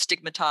heavily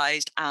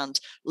stigmatized and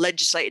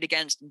legislated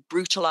against and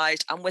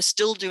brutalized. And we're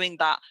still doing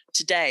that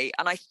today.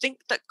 And I think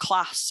that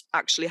class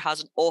actually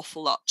has an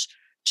awful lot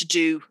to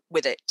do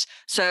with it.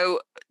 So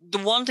the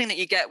one thing that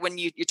you get when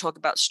you talk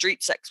about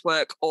street sex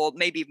work or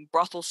maybe even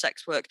brothel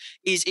sex work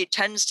is it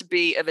tends to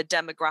be of a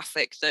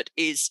demographic that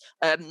is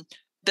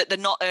that they're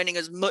not earning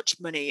as much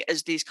money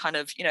as these kind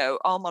of, you know,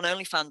 oh, I'm on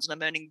OnlyFans and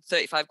I'm earning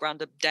 35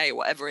 grand a day,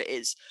 whatever it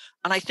is.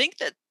 And I think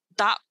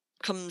that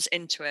comes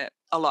into it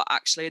a lot,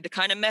 actually. The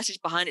kind of message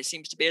behind it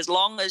seems to be, as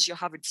long as you're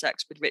having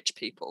sex with rich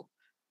people,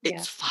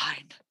 it's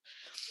fine.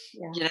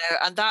 Yeah. You know,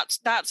 and that's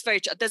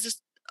very true. There's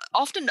this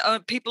often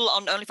people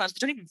on OnlyFans, they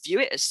don't even view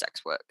it as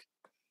sex work,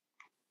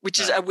 which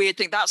is a weird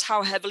thing. That's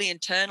how heavily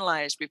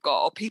internalized we've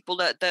got. Or people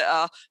that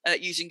are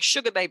using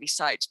sugar baby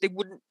sites, they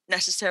wouldn't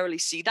necessarily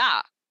see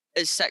that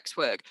as sex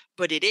work,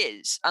 but it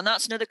is. And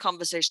that's another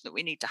conversation that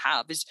we need to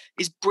have, is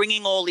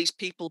bringing all these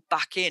people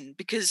back in,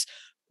 because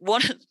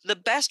one of the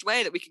best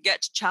way that we could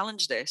get to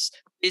challenge this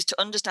is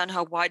to understand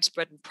how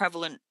widespread and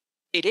prevalent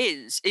it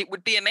is. It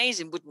would be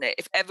amazing, wouldn't it,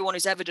 if everyone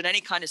who's ever done any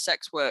kind of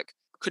sex work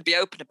could be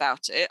open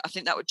about it. I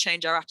think that would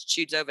change our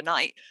attitudes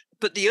overnight.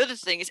 But the other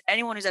thing is,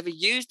 anyone who's ever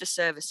used the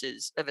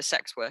services of a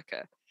sex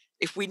worker,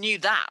 if we knew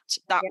that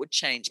would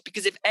change.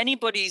 Because if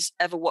anybody's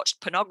ever watched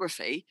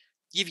pornography,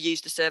 you've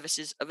used the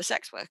services of a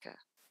sex worker.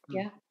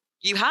 Yeah.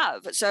 You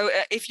have. So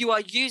if you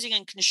are using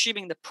and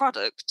consuming the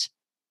product,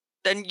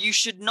 then you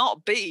should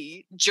not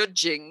be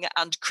judging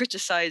and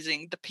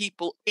criticizing the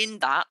people in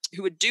that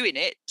who are doing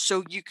it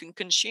so you can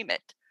consume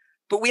it.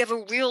 But we have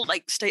a real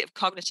state of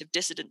cognitive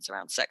dissidence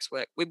around sex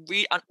work.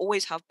 We and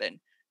always have been.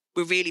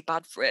 We're really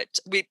bad for it.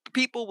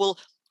 People will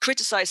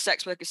criticize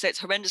sex work and say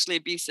it's horrendously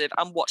abusive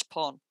and watch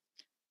porn.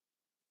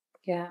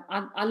 Yeah,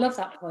 I love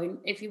that point.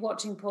 If you're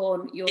watching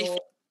porn, you're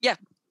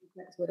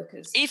sex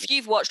workers. If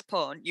you've watched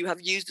porn, you have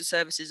used the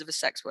services of a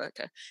sex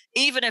worker.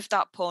 Even if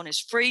that porn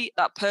is free,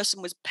 that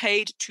person was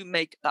paid to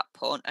make that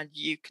porn and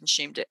you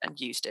consumed it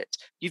and used it.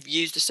 You've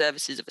used the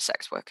services of a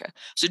sex worker.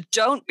 So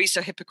don't be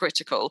so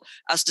hypocritical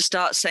as to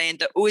start saying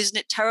that, oh, isn't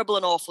it terrible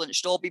and awful and it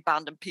should all be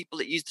banned and people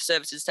that use the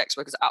services of sex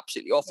workers are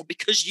absolutely awful,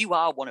 because you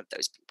are one of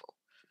those people.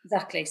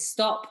 Exactly.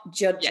 Stop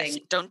judging. Yes,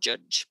 don't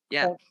judge.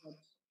 Yeah.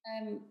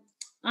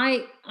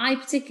 I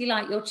particularly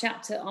like your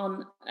chapter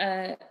on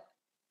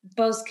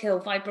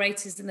buzzkill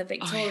vibrators in the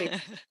Victorian.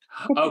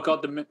 Oh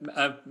God, the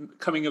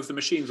coming of the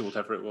machines or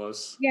whatever it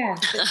was. Yeah,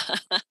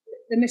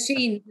 the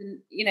machines, and,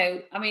 you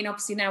know, I mean,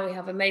 obviously now we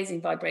have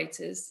amazing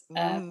vibrators,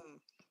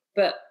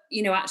 but,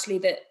 you know, actually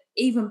that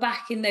even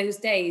back in those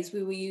days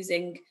we were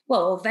using,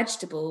 well,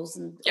 vegetables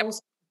and all sorts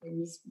of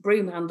things,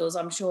 broom handles,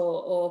 I'm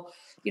sure, or,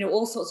 you know,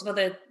 all sorts of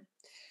other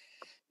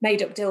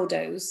made up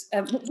dildos.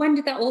 When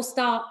did that all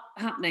start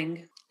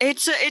happening?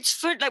 It's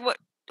fun. Like, what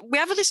we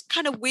have this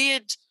kind of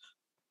weird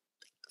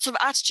sort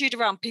of attitude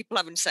around people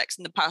having sex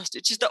in the past.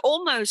 It's just that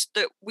almost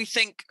that we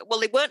think, well,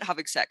 they weren't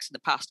having sex in the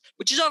past,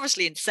 which is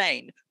obviously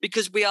insane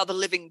because we are the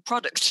living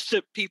product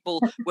that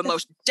people were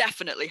most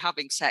definitely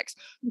having sex.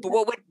 But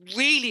what we're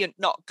really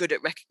not good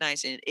at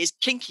recognizing is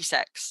kinky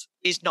sex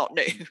is not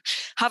new.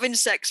 Having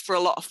sex for a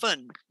lot of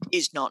fun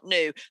is not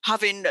new.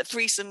 Having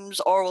threesomes,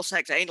 oral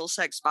sex, anal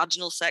sex,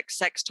 vaginal sex,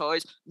 sex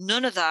toys,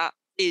 none of that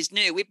is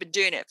new. We've been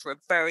doing it for a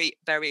very,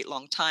 very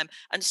long time.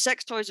 And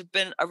sex toys have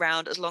been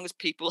around as long as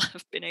people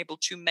have been able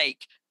to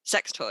make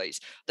sex toys.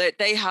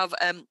 They have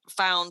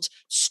found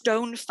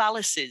stone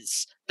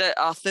phalluses that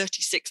are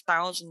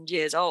 36,000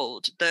 years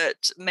old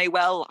that may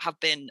well have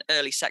been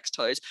early sex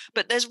toys.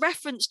 But there's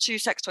reference to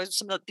sex toys in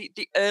some of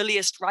the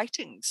earliest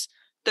writings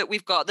that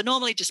we've got. They're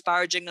normally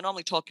disparaging. They're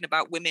normally talking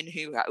about women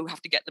who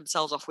have to get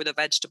themselves off with a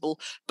vegetable.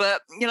 But,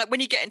 you know, when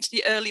you get into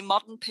the early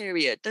modern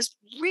period, there's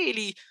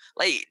really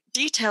like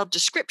detailed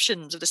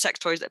descriptions of the sex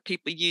toys that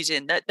people are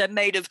using. They're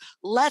made of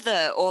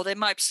leather, or they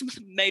might be some of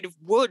them made of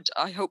wood.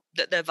 I hope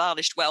that they're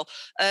varnished well.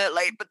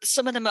 But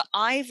some of them are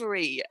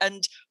ivory,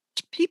 and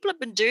people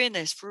have been doing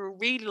this for a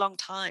really long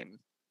time.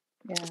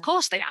 Yeah. Of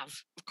course they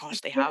have. Of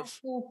course they have.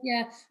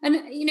 Yeah.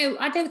 And, you know,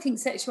 I don't think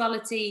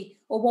sexuality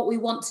or what we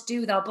want to do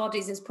with our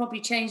bodies has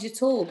probably changed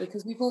at all,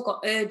 because we've all got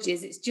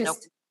urges. It's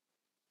just,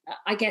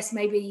 I guess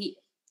maybe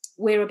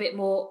we're a bit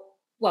more,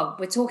 well,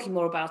 we're talking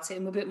more about it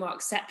and we're a bit more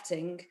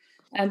accepting.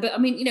 But I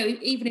mean, you know,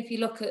 even if you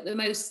look at the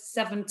most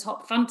 7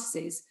 top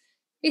fantasies,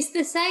 it's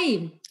the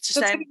same. It's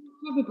the same.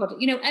 Everybody,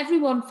 you know,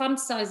 everyone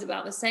fantasizes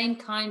about the same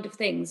kind of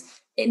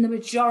things in the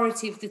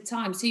majority of the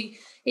time. So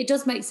it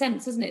does make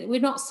sense, doesn't it? We're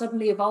not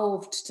suddenly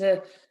evolved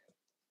to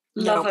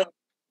love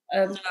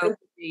a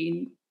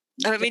machine.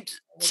 I mean,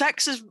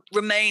 sex has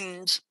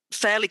remained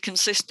fairly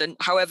consistent,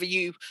 however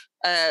you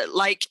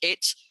like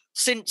it,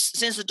 since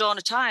the dawn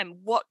of time.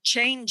 What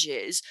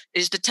changes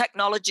is the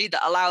technology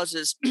that allows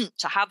us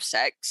to have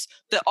sex,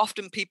 that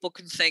often people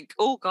can think,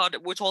 oh God,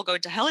 we're all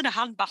going to hell in a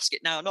handbasket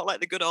now, not like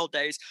the good old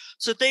days.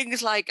 So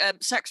things like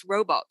sex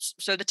robots.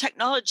 So the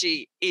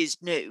technology is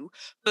new,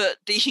 but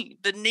the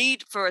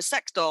need for a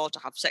sex doll to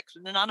have sex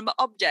with an inanimate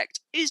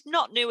object is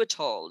not new at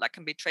all. That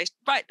can be traced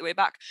right the way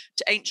back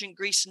to ancient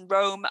Greece and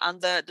Rome,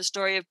 and the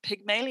story of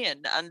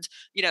Pygmalion, and,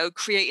 you know,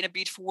 creating a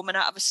beautiful woman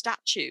out of a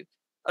statue,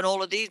 and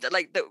all of these that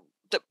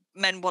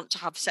men want to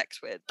have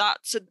sex with.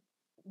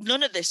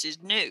 None of this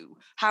is new.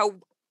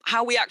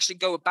 How we actually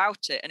go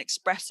about it and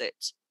express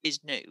it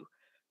is new,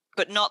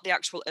 but not the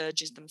actual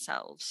urges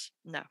themselves.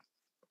 No.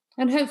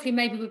 And hopefully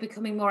maybe we're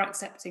becoming more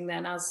accepting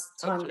then as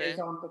time goes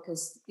on,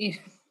 because, you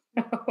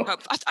know.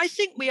 I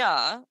think we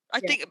are. I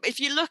think if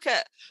you look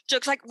at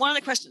jokes, like one of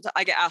the questions that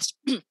I get asked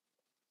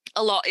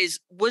a lot is,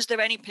 was there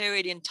any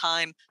period in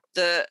time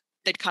that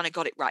they'd kind of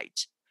got it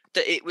right?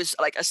 That it was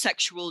like a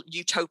sexual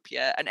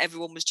utopia and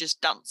everyone was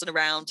just dancing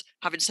around,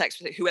 having sex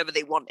with whoever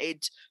they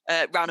wanted,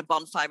 around a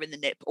bonfire in the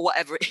nip or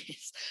whatever it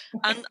is.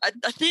 And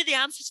I think the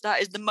answer to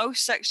that is the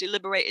most sexually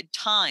liberated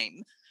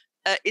time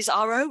is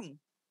our own,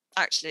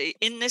 actually,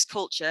 in this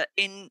culture,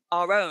 in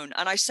our own.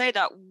 And I say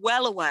that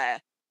well aware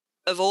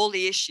of all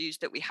the issues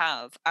that we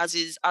have, as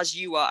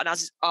you are, and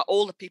as are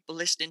all the people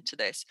listening to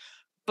this.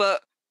 But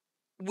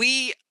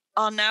we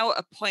are now at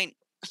a point,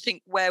 I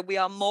think, where we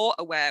are more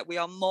aware, we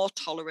are more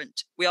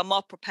tolerant, we are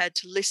more prepared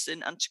to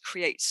listen and to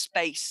create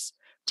space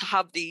to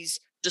have these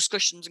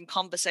discussions and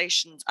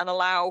conversations and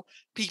allow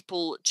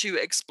people to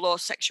explore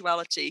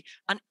sexuality.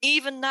 And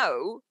even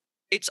though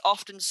it's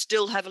often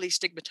still heavily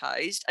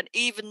stigmatized, and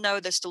even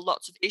though there's still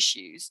lots of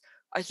issues,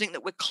 I think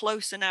that we're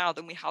closer now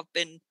than we have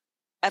been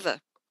ever.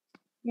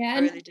 Yeah, I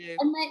really do.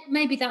 And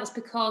maybe that's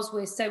because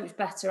we're so much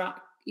better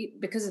at,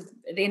 because of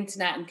the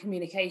internet and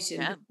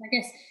communication. Yeah. I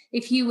guess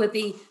if you were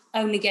the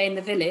only gay in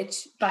the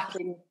village back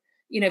in,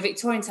 you know,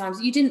 Victorian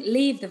times, you didn't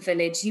leave the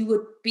village, you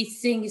would be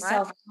seeing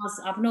yourself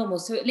as abnormal.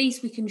 So at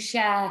least we can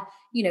share,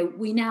 you know,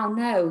 we now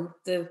know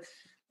there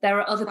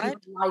are other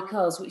people like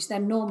us, which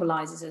then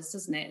normalizes us,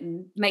 doesn't it?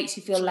 And makes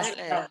you feel less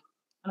alone.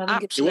 And I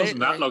think it wasn't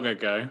that long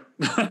ago.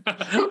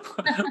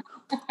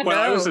 When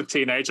I was a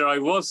teenager, I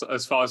was,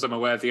 as far as I'm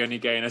aware, the only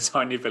gay in a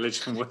tiny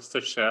village in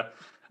Worcestershire.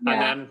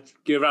 Yeah. And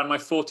then around my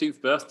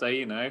 14th birthday,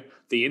 you know,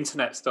 the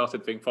internet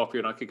started being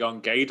popular, and I could go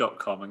on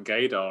gay.com and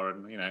gaydar,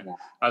 and, you know,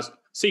 as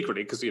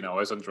secretly, because, you know, I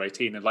was under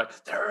 18, and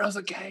like, there are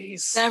other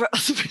gays. There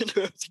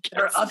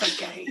are other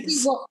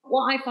gays.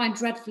 What I find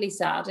dreadfully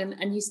sad,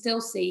 and you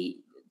still see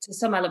to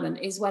some element,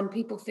 is when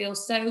people feel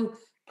so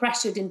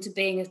pressured into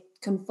being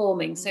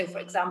conforming. So, for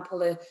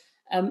example, a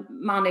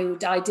man who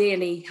would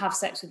ideally have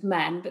sex with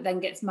men, but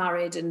then gets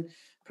married and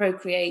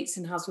procreates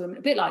and has women,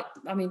 a bit like,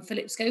 I mean,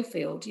 Philip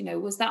Schofield, you know,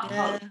 was that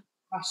hard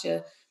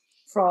pressure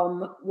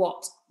from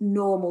what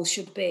normal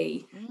should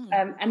be.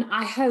 And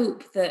I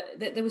hope that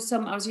there was I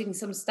was reading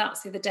some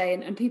stats the other day,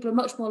 and people are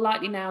much more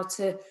likely now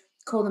to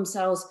call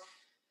themselves,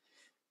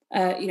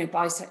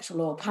 bisexual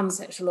or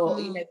pansexual,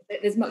 or,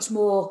 there's much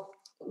more,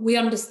 we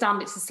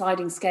understand it's a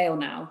sliding scale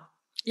now.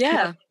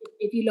 Yeah. Like,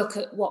 if you look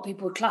at what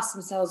people would class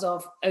themselves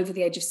of over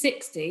the age of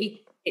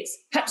 60, it's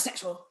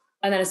heterosexual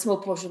and then a small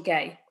portion of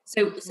gay.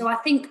 So I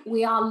think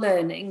we are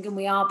learning and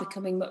we are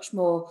becoming much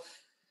more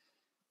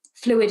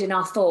fluid in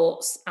our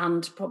thoughts,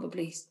 and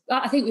probably,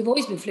 I think we've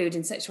always been fluid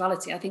in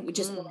sexuality. I think we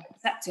just want to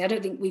accept it. I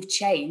don't think we've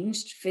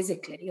changed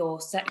physically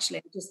or sexually.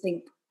 I just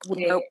think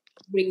we're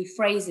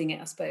rephrasing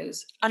it, I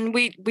suppose. And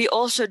we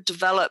also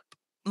develop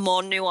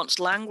more nuanced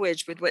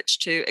language with which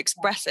to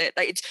express it.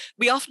 Like,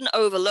 we often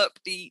overlook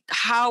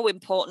how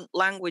important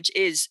language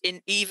is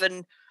in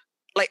even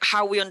like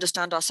how we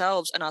understand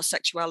ourselves and our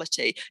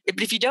sexuality.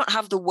 But if you don't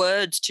have the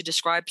words to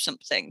describe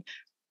something,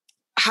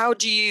 how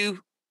do you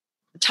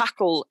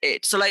tackle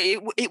it? So like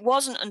it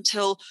wasn't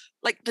until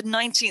like the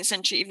 19th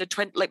century, even the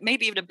 20, like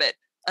maybe even a bit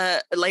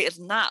later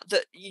than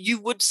that you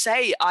would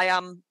say, I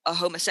am a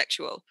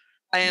homosexual,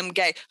 I am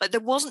gay. Like, there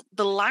wasn't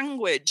the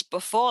language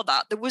before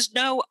that. There was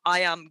no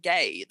I am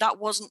gay. That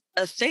wasn't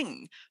a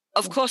thing.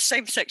 Of course,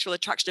 same-sexual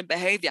attraction and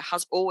behavior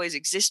has always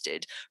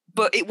existed,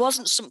 but it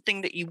wasn't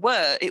something that you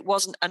were. It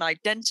wasn't an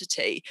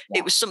identity.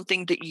 It was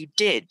something that you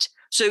did.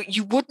 So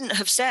you wouldn't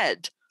have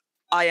said,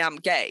 I am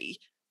gay,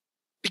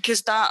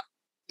 because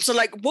so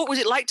like, what was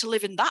it like to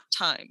live in that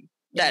time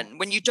then,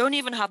 when you don't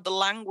even have the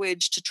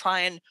language to try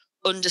and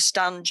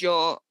understand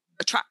your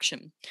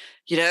attraction,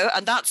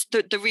 and that's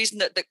the reason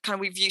that kind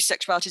of we view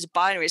sexuality as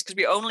binary, is because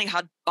we only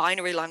had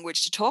binary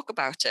language to talk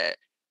about it.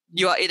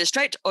 You are either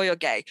straight or you're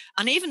gay.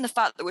 And even the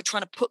fact that we're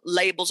trying to put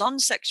labels on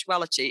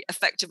sexuality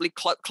effectively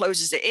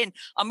closes it in.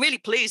 I'm really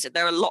pleased that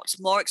there are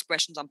lots more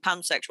expressions on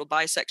pansexual,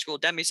 bisexual,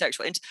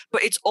 demisexual,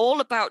 but it's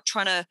all about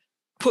trying to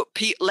put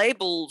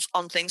labels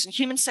on things, and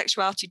human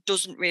sexuality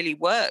doesn't really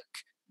work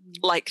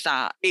like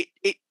that. It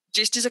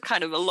just is a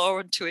kind of a law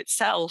unto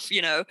itself,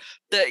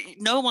 that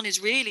no one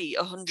is really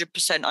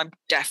 100%, I'm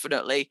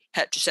definitely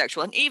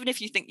heterosexual. And even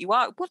if you think you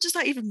are, what does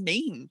that even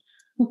mean?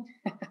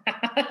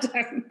 I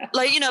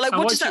don't know. Like,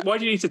 why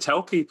do you need to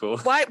tell people?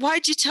 Why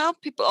do you tell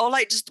people? Or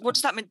like, just what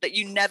does that mean? That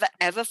you never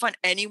ever find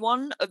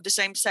anyone of the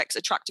same sex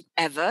attractive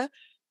ever?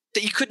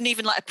 That you couldn't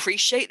even like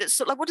appreciate that?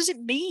 So like, what does it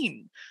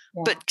mean?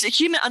 Yeah.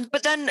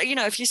 But then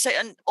if you say,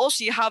 and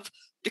also you have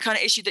the kind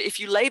of issue that if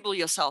you label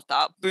yourself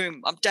that,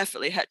 boom, I'm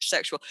definitely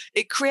heterosexual.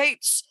 It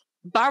creates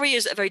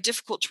barriers that are very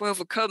difficult to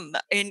overcome.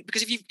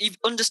 Because if you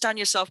understand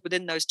yourself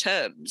within those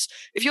terms,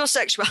 if your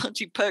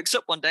sexuality perks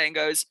up one day and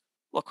goes,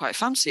 well, I quite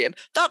fancy him,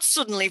 that's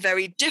suddenly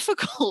very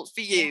difficult for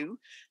you,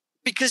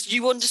 because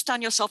you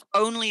understand yourself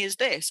only as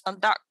this,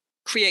 and that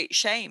creates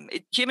shame.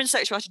 Human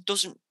sexuality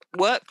doesn't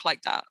work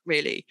like that,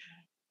 really.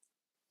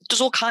 It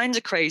does all kinds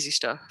of crazy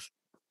stuff.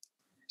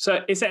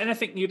 So is there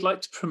anything you'd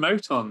like to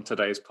promote on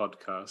today's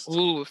podcast?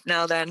 Ooh,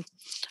 now then.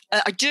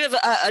 I do have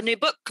a new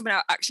book coming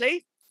out,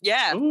 actually.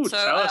 Yeah. Ooh, so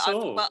tell us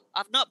all.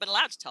 I've not been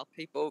allowed to tell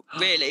people,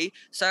 really.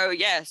 So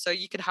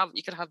you can have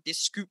this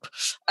scoop.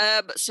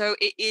 So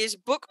it is a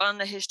book on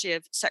the history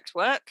of sex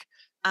work,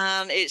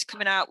 and it's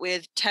coming out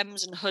with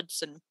Thames and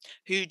Hudson,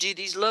 who do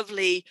these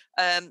lovely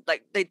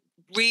they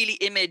really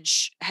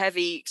image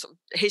heavy sort of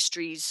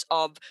histories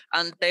of,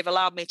 and they've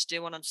allowed me to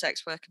do one on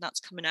sex work, and that's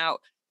coming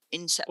out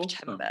in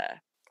September. Awesome.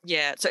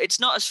 Yeah, so it's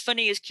not as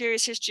funny as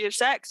Curious History of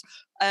Sex.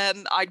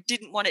 I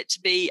didn't want it to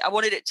be. I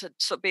wanted it to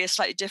sort of be a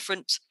slightly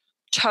different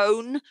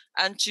tone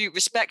and to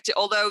respect it.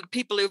 Although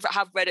people who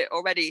have read it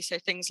already say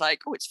things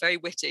like, "Oh, it's very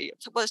witty."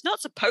 Well, it's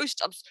not supposed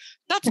to.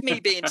 That's me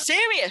being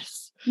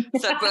serious.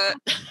 So, but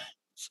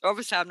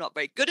obviously, I'm not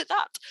very good at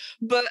that.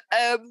 But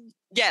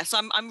yes,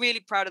 I'm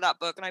really proud of that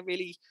book, and I'm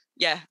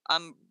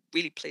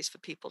really pleased for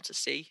people to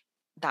see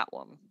that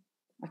one.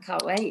 I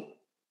can't wait.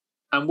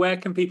 And where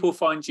can people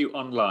find you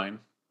online?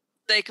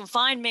 They can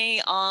find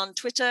me on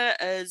Twitter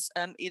as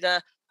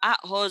either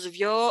at Whores of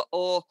Yore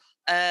or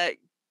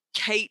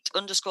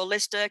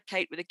Kate_Lister,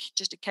 Kate with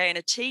just a K and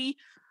a T.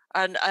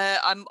 And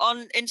I'm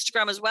on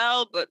Instagram as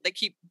well, but they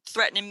keep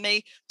threatening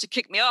me to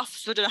kick me off,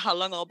 so I don't know how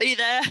long I'll be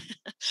there.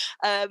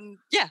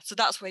 So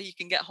that's where you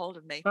can get hold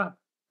of me.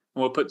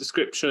 We'll put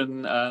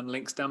description and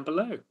links down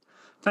below.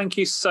 Thank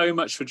you so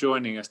much for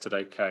joining us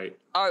today, Kate.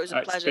 Oh, it was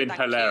a pleasure. It's been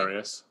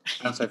hilarious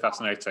and so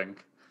fascinating.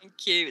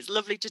 Thank you. It's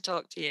lovely to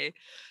talk to you.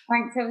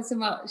 Thanks ever so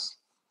much.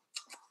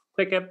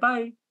 Take care.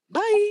 Bye.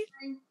 Bye.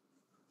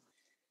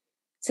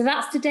 So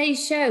that's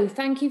today's show.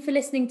 Thank you for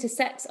listening to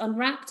Sex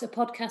Unwrapped, a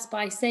podcast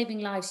by Saving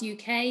Lives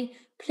UK.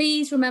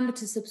 Please remember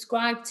to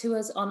subscribe to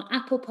us on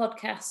Apple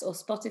Podcasts or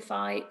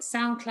Spotify,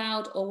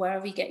 SoundCloud, or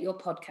wherever you get your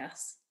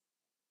podcasts.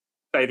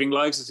 Saving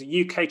Lives is a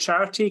UK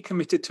charity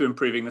committed to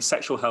improving the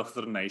sexual health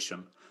of the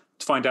nation.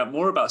 To find out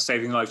more about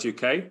Saving Lives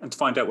UK and to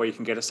find out where you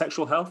can get a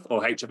sexual health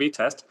or HIV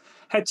test,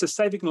 head to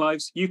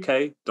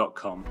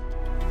savinglivesuk.com.